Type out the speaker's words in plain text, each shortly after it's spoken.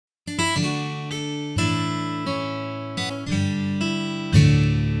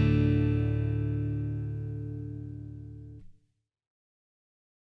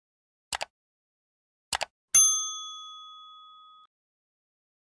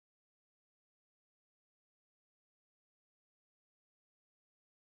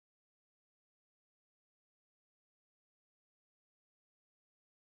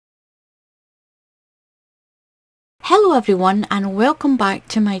Hello everyone and welcome back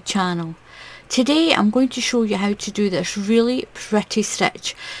to my channel. Today I'm going to show you how to do this really pretty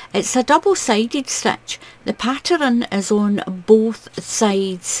stitch. It's a double-sided stitch. The pattern is on both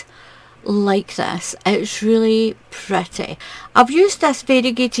sides like this. It's really pretty. I've used this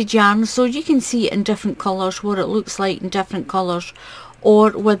variegated yarn so you can see it in different colours, what it looks like in different colours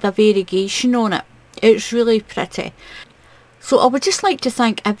or with a variegation on it. It's really pretty. So I would just like to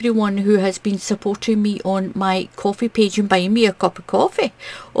thank everyone who has been supporting me on my coffee page and buying me a cup of coffee,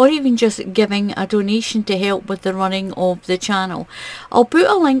 or even just giving a donation to help with the running of the channel. I'll put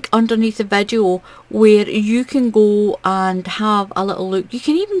a link underneath the video where you can go and have a little look. You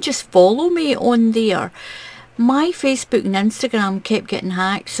can even just follow me on there. My Facebook and Instagram kept getting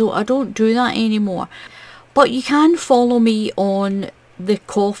hacked, so I don't do that anymore. But you can follow me on the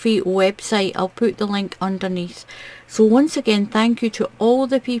coffee website. I'll put the link underneath. So once again, thank you to all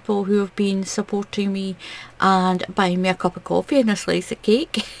the people who have been supporting me and buying me a cup of coffee and a slice of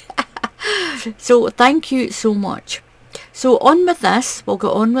cake. So thank you so much. So on with this, we'll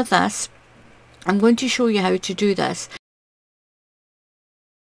go on with this. I'm going to show you how to do this.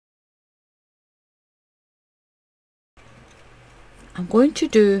 I'm going to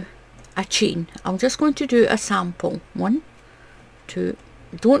do a chain. I'm just going to do a sample. 1, 2.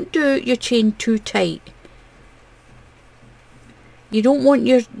 Don't do your chain too tight. You don't want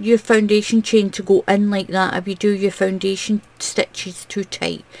your foundation chain to go in like that if you do your foundation stitches too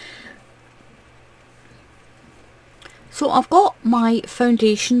tight. So I've got my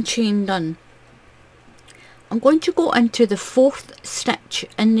foundation chain done. I'm going to go into the 4th stitch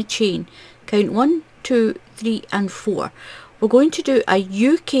in the chain. Count 1, 2, 3 and 4. We're going to do a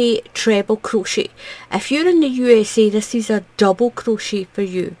UK treble crochet. If you're in the USA, this is a double crochet for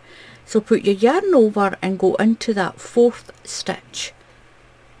you. So put your yarn over and go into that 4th stitch.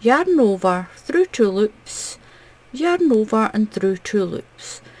 Yarn over, through 2 loops, yarn over and through 2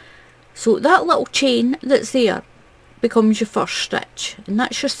 loops. So that little chain that's there becomes your 1st stitch, and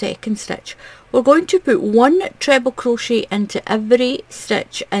that's your 2nd stitch. We're going to put 1 treble crochet into every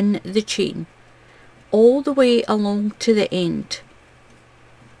stitch in the chain, all the way along to the end.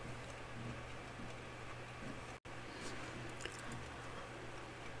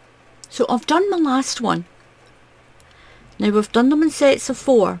 So I've done my last one. Now we've done them in sets of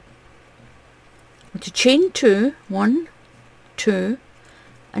 4. I'm to chain 2, 1, 2,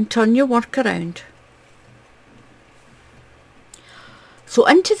 and turn your work around. So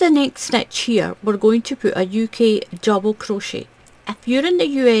into the next stitch here, we're going to put a UK double crochet. If you're in the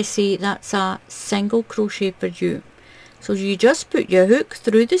USA, that's a single crochet for you. So you just put your hook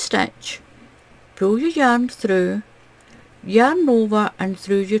through the stitch, pull your yarn through, yarn over and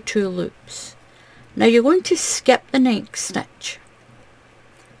through your 2 loops. Now you're going to skip the next stitch,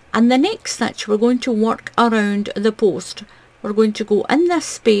 and the next stitch we're going to work around the post. We're going to go in this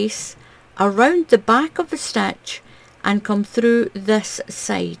space around the back of the stitch and come through this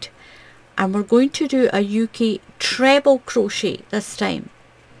side, and we're going to do a UK treble crochet this time.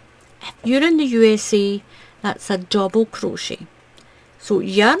 If you're in the USA, that's a double crochet. So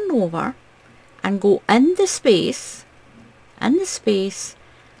yarn over and go in the space and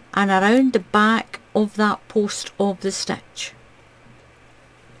around the back of that post of the stitch.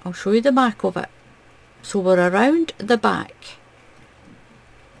 I'll show you the back of it. So we're around the back,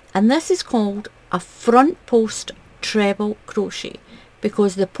 and this is called a front post treble crochet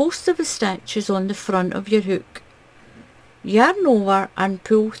because the post of the stitch is on the front of your hook. Yarn over and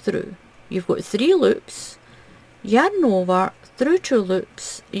pull through. You've got 3 loops, yarn over, through 2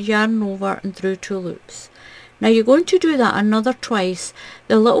 loops, yarn over and through 2 loops. Now you're going to do that another twice.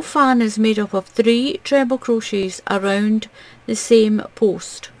 The little fan is made up of 3 treble crochets around the same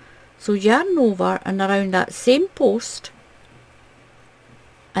post. So yarn over and around that same post,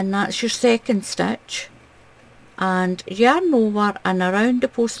 and that's your 2nd stitch, and yarn over and around the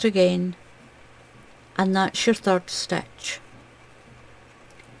post again, and that's your 3rd stitch.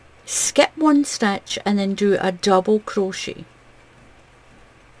 Skip 1 stitch and then do a double crochet.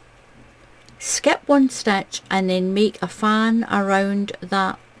 Skip 1 stitch and then make a fan around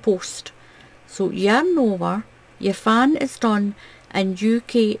that post. So yarn over, your fan is done in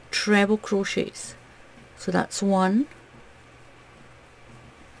UK treble crochets. So that's 1,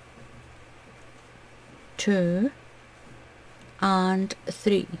 2 and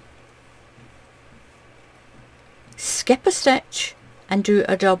 3. Skip a stitch and do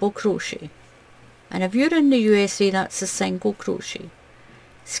a double crochet, and if you're in the USA, that's a single crochet.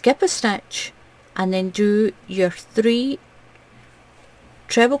 Skip a stitch and then do your 3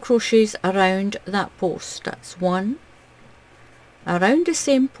 treble crochets around that post. That's 1 around the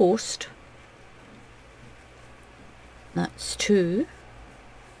same post, that's 2,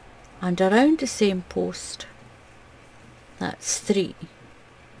 and around the same post, that's 3.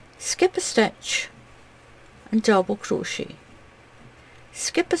 Skip a stitch and double crochet,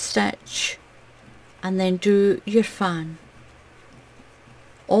 skip a stitch, and then do your fan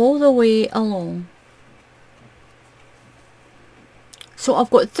all the way along. So I've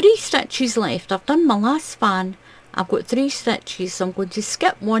got 3 stitches left. I've done my last fan. I've got 3 stitches, so I'm going to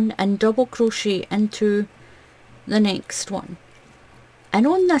skip one and double crochet into the next one. And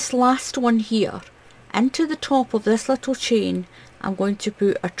on this last one here, into the top of this little chain, I'm going to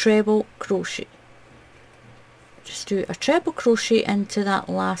put a treble crochet. Just do a treble crochet into that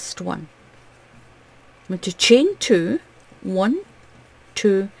last one. I'm going to chain 2, 1,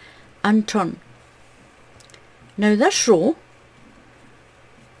 2, and turn. Now this row,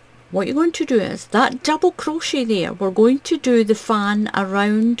 what you're going to do is that double crochet there, we're going to do the fan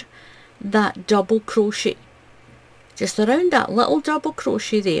around that double crochet. Just around that little double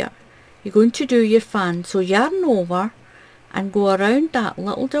crochet there, you're going to do your fan. So yarn over and go around that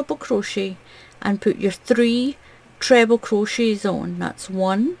little double crochet and put your 3 treble crochets on. That's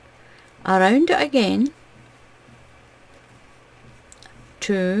 1, around it again,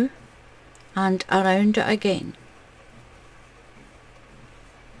 2, and around it again.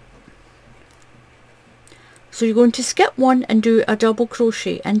 So you're going to skip one and do a double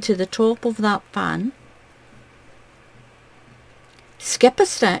crochet into the top of that fan, skip a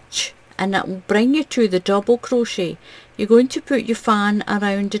stitch, and that will bring you to the double crochet. You're going to put your fan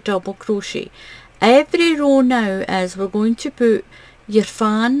around the double crochet. Every row now is we're going to put your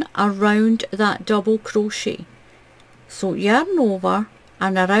fan around that double crochet. So yarn over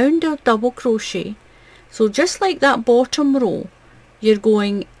and around the double crochet. So just like that bottom row, you're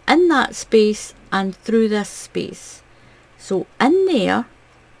going in that space and through this space. So in there,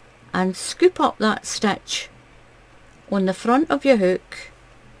 and scoop up that stitch on the front of your hook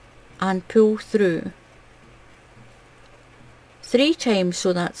and pull through 3 times.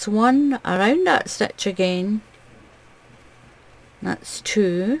 So that's 1, around that stitch again, that's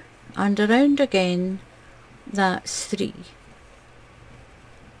 2, and around again, that's 3.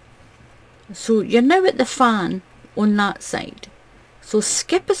 So you're now at the fan on that side. So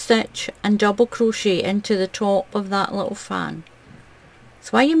skip a stitch and double crochet into the top of that little fan.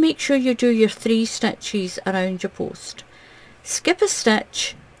 That's why you make sure you do your 3 stitches around your post. Skip a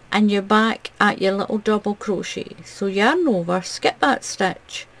stitch and you're back at your little double crochet. So yarn over, skip that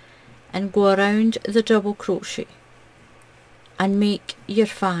stitch and go around the double crochet and make your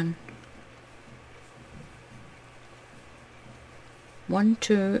fan. 1,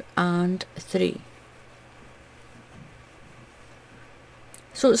 2, and 3.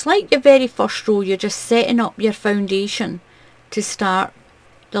 So it's like your very first row, you're just setting up your foundation to start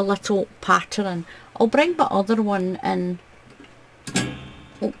the little pattern. I'll bring the other one in.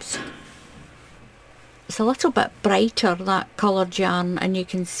 Oops. It's a little bit brighter, that coloured yarn, and you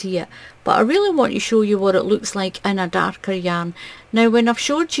can see it. But I really want to show you what it looks like in a darker yarn. Now when I've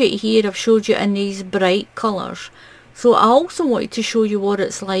showed you it here, I've showed you in these bright colours. So I also wanted to show you what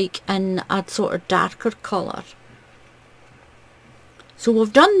it's like in a sort of darker colour. So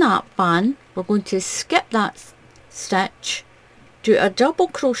we've done that fan. We're going to skip that stitch, do a double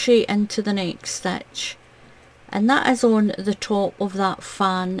crochet into the next stitch, and that is on the top of that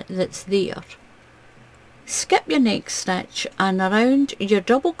fan that's there. Skip your next stitch and around your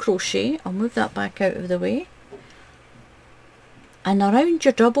double crochet, I'll move that back out of the way, and around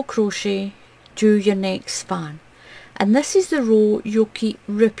your double crochet do your next fan. And this is the row you'll keep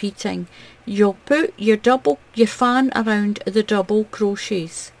repeating. You'll put your fan around the double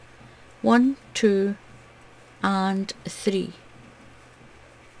crochets. 1, 2, and 3.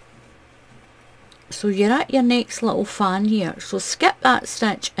 So you're at your next little fan here. So skip that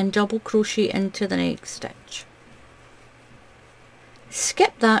stitch and double crochet into the next stitch.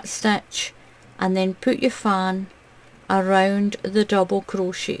 Skip that stitch and then put your fan around the double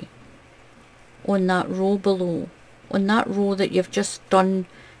crochet on that row below, on that row that you've just done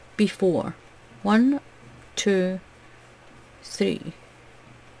before. 1, 2, 3.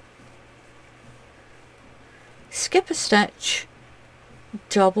 Skip a stitch,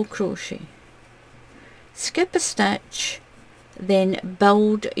 double crochet. Skip a stitch, then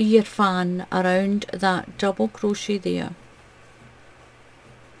build your fan around that double crochet there.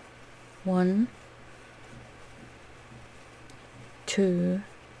 1, 2,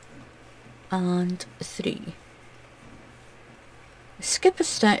 and 3. Skip a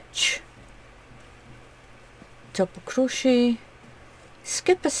stitch, double crochet,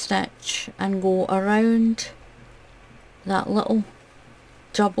 skip a stitch and go around that little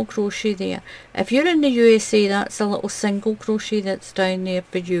double crochet there. If you're in the USA, that's a little single crochet that's down there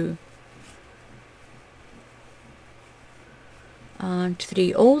for you. And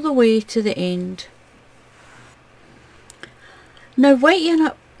 3 all the way to the end. Now when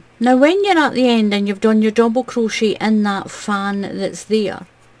you're at the end and you've done your double crochet in that fan that's there,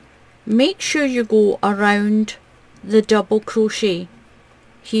 make sure you go around the double crochet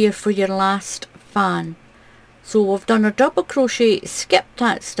here for your last fan. So we've done a double crochet, skip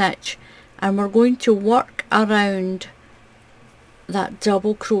that stitch, and we're going to work around that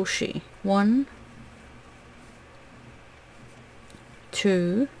double crochet. 1,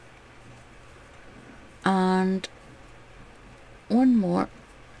 2, and one more,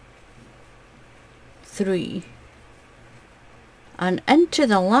 3, and into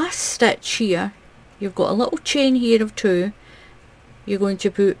the last stitch here, you've got a little chain here of 2. You're going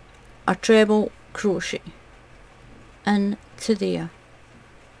to put a treble crochet into there,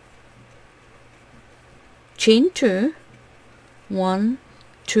 chain 2, 1,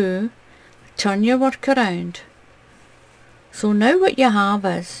 2, turn your work around. So now what you have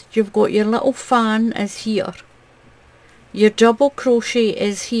is, you've got your little fan is here, your double crochet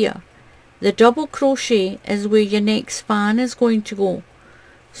is here, the double crochet is where your next fan is going to go.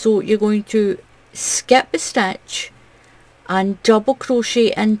 So you're going to skip a stitch and double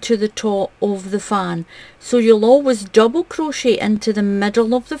crochet into the top of the fan. So you'll always double crochet into the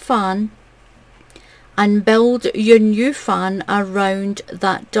middle of the fan and build your new fan around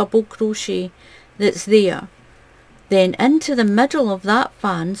that double crochet that's there. Then into the middle of that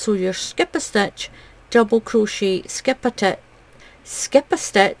fan, so you skip a stitch, double crochet, skip a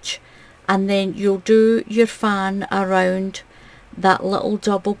stitch, and then you'll do your fan around that little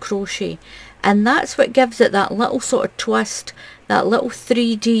double crochet, and that's what gives it that little sort of twist, that little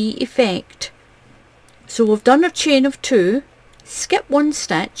 3D effect. So we've done a chain of 2, skip 1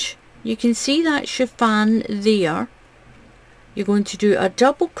 stitch, you can see that's your fan there. You're going to do a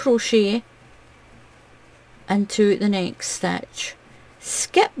double crochet into the next stitch,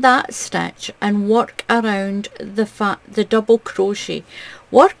 skip that stitch and work around the double crochet.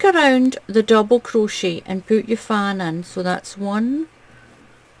 Work around the double crochet and put your fan in. So that's 1,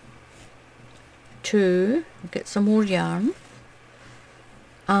 2, get some more yarn,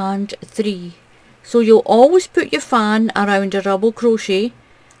 and 3. So you'll always put your fan around a double crochet,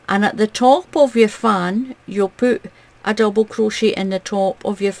 and at the top of your fan you'll put a double crochet in the top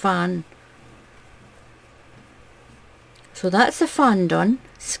of your fan. So that's the fan done.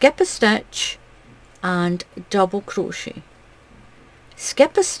 Skip a stitch and double crochet,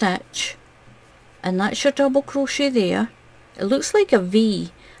 skip a stitch, and that's your double crochet there. It looks like a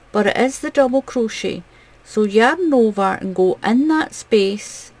V, but it is the double crochet. So yarn over and go in that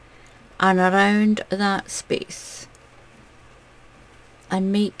space and around that space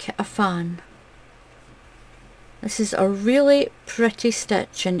and make a fan. This is a really pretty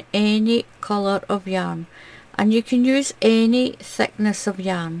stitch in any colour of yarn, and you can use any thickness of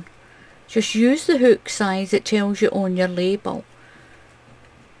yarn. Just use the hook size it tells you on your label.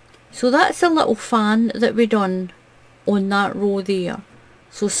 So that's a little fan that we done on that row there.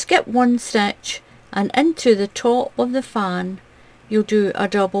 So skip 1 stitch and into the top of the fan you'll do a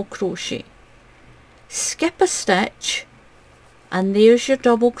double crochet, skip a stitch, and there's your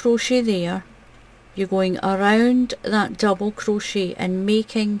double crochet there. You're going around that double crochet and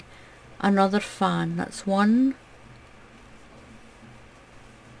making another fan. That's 1,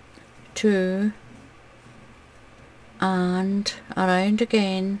 2, and around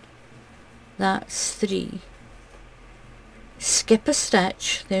again. That's 3. Skip a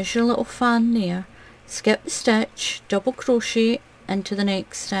stitch, there's your little fan there. Skip the stitch, double crochet into the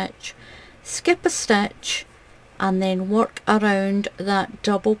next stitch, skip a stitch, and then work around that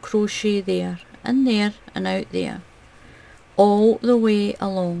double crochet there, in there and out there, all the way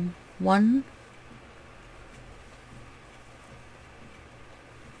along. 1,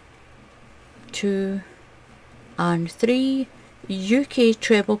 2, and 3 UK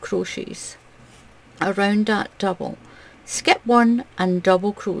treble crochets around that double. Skip 1 and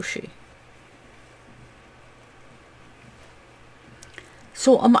double crochet.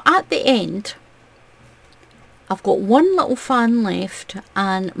 So I'm at the end. I've got 1 little fan left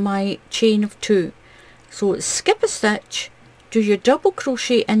and my chain of 2. So skip a stitch, do your double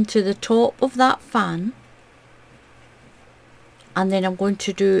crochet into the top of that fan, and then I'm going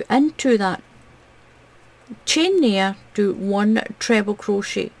to do into that chain there, do 1 treble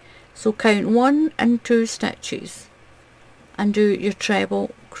crochet. So count 1 and 2 stitches and do your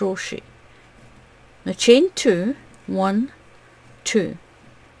treble crochet. Now chain 2, 1, 2,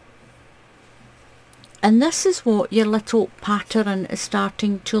 And this is what your little pattern is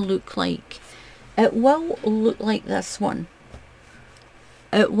starting to look like. It will look like this one.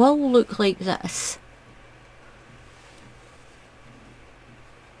 It will look like this.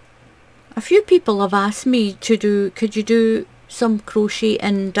 A few people have asked me to do, could you do some crochet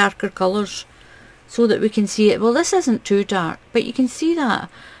in darker colours so that we can see it. Well, this isn't too dark, but you can see that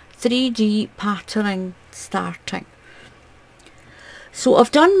 3D patterning starting. So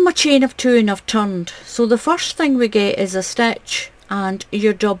I've done my chain of 2 and I've turned. So the first thing we get is a stitch and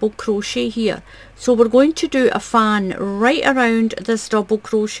your double crochet here. So we're going to do a fan right around this double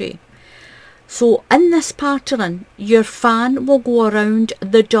crochet. So in this pattern, your fan will go around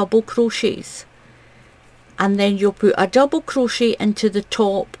the double crochets, and then you'll put a double crochet into the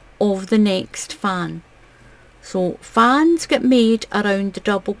top of the next fan. So fans get made around the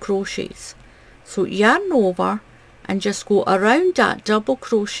double crochets. So yarn over and just go around that double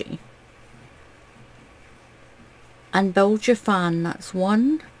crochet and build your fan. That's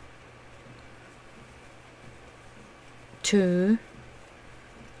 1, 2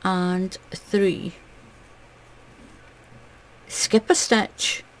 and 3. Skip a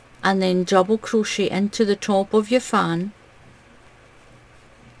stitch and then double crochet into the top of your fan,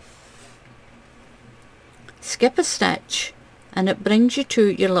 skip a stitch, and it brings you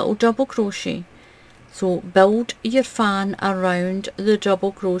to your little double crochet. So build your fan around the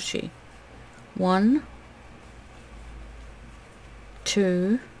double crochet. 1,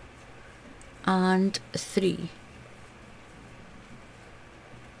 2 and 3.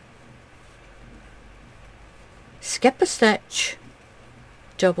 Skip a stitch,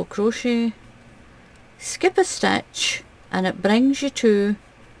 double crochet, skip a stitch, and it brings you to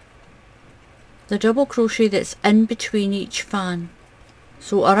the double crochet that's in between each fan.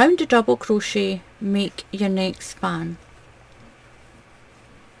 So around the double crochet, make your next fan.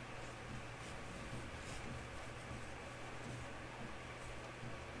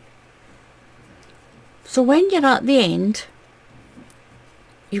 So when you're at the end,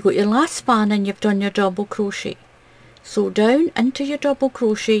 you've got your last fan and you've done your double crochet. So down into your double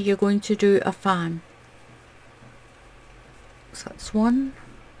crochet, you're going to do a fan. So that's 1,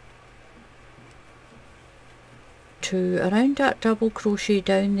 2, around that double crochet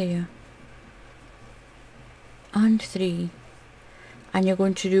down there, and 3. And you're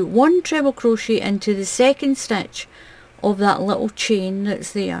going to do 1 treble crochet into the second stitch of that little chain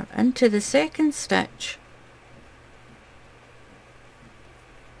that's there, into the second stitch.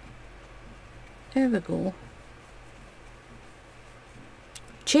 There we go.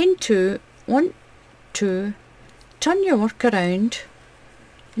 Chain 2, 1, 2, turn your work around,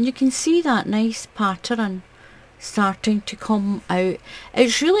 and you can see that nice pattern starting to come out.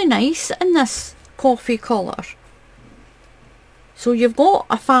 It's really nice in this coffee colour. So you've got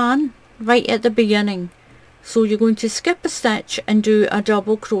a fan right at the beginning, so you're going to skip a stitch and do a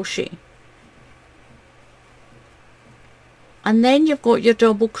double crochet, and then you've got your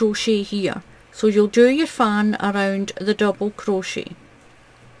double crochet here. So you'll do your fan around the double crochet,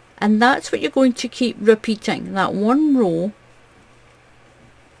 and that's what you're going to keep repeating, that 1 row,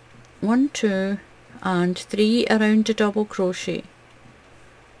 1, 2 and 3 around the double crochet.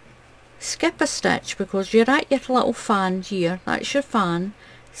 Skip a stitch because you're at your little fan here, that's your fan.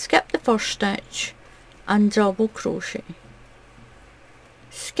 Skip the first stitch and double crochet.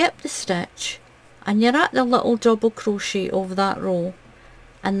 Skip the stitch and you're at the little double crochet of that row,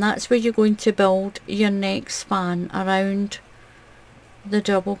 and that's where you're going to build your next fan around the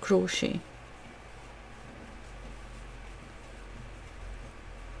double crochet.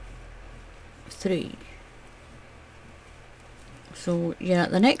 Three. So you're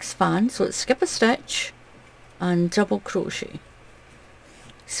at the next fan, so it's skip a stitch and double crochet.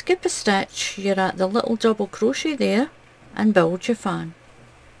 Skip a stitch, you're at the little double crochet there, and build your fan.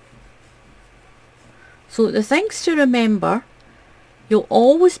 So the things to remember: you'll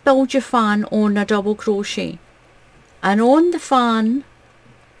always build your fan on a double crochet, and on the fan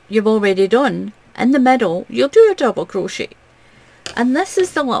you've already done, in the middle you'll do a double crochet. And this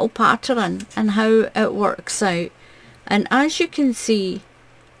is the little pattern and how it works out. And as you can see,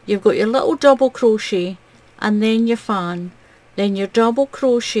 you've got your little double crochet and then your fan, then your double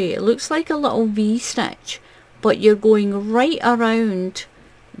crochet. It looks like a little V stitch, but you're going right around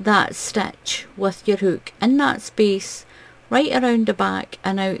that stitch with your hook in that space, right around the back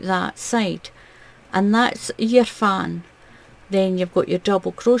and out that side, and that's your fan. Then you've got your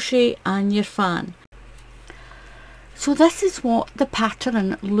double crochet and your fan. So this is what the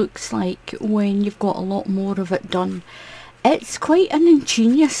pattern looks like when you've got a lot more of it done. It's quite an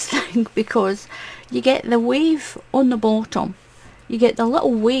ingenious thing because you get the wave on the bottom, you get the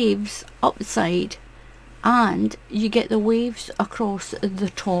little waves up the side, and you get the waves across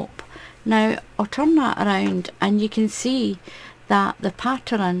the top. Now I'll turn that around and you can see that the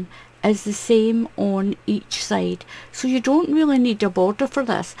pattern is the same on each side, so you don't really need a border for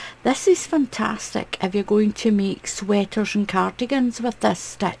this. This is fantastic if you're going to make sweaters and cardigans with this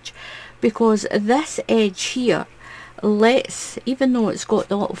stitch, because this edge here lets, even though it's got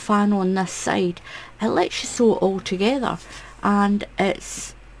the little fan on this side, it lets you sew it all together, and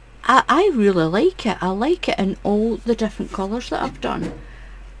it's I really like it. I like it in all the different colours that I've done.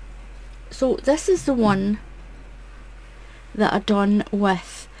 So this is the one that I've done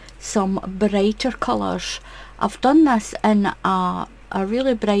with some brighter colours. I've done this in a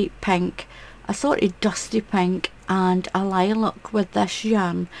really bright pink, a sort of dusty pink, and a lilac with this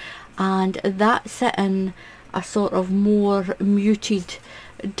yarn, and that's it in a sort of more muted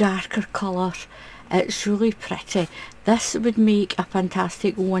darker colour. It's really pretty. This would make a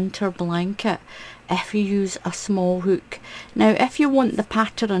fantastic winter blanket if you use a small hook. Now if you want the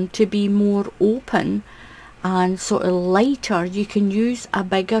pattern to be more open and sort of lighter, you can use a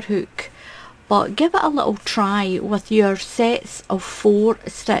bigger hook, but give it a little try with your sets of 4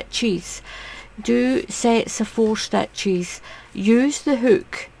 stitches. Do sets of 4 stitches, use the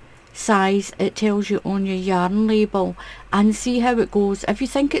hook size it tells you on your yarn label, and see how it goes. If you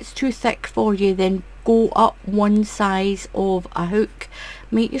think it's too thick for you, then go up 1 size of a hook.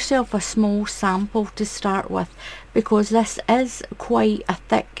 Make yourself a small sample to start with, because this is quite a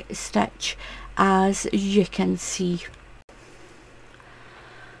thick stitch, as you can see.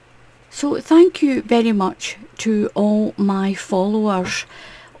 So thank you very much to all my followers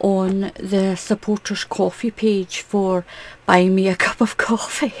on the supporters coffee page for buying me a cup of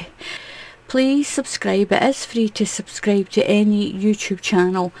coffee. Please subscribe. It is free to subscribe to any YouTube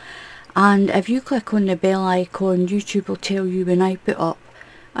channel, and if you click on the bell icon, YouTube will tell you when I put up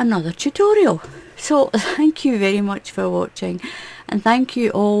another tutorial. So thank you very much for watching, and thank you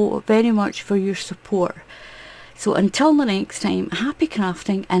all very much for your support. So until the next time, happy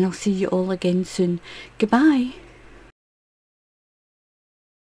crafting, and I'll see you all again soon. Goodbye.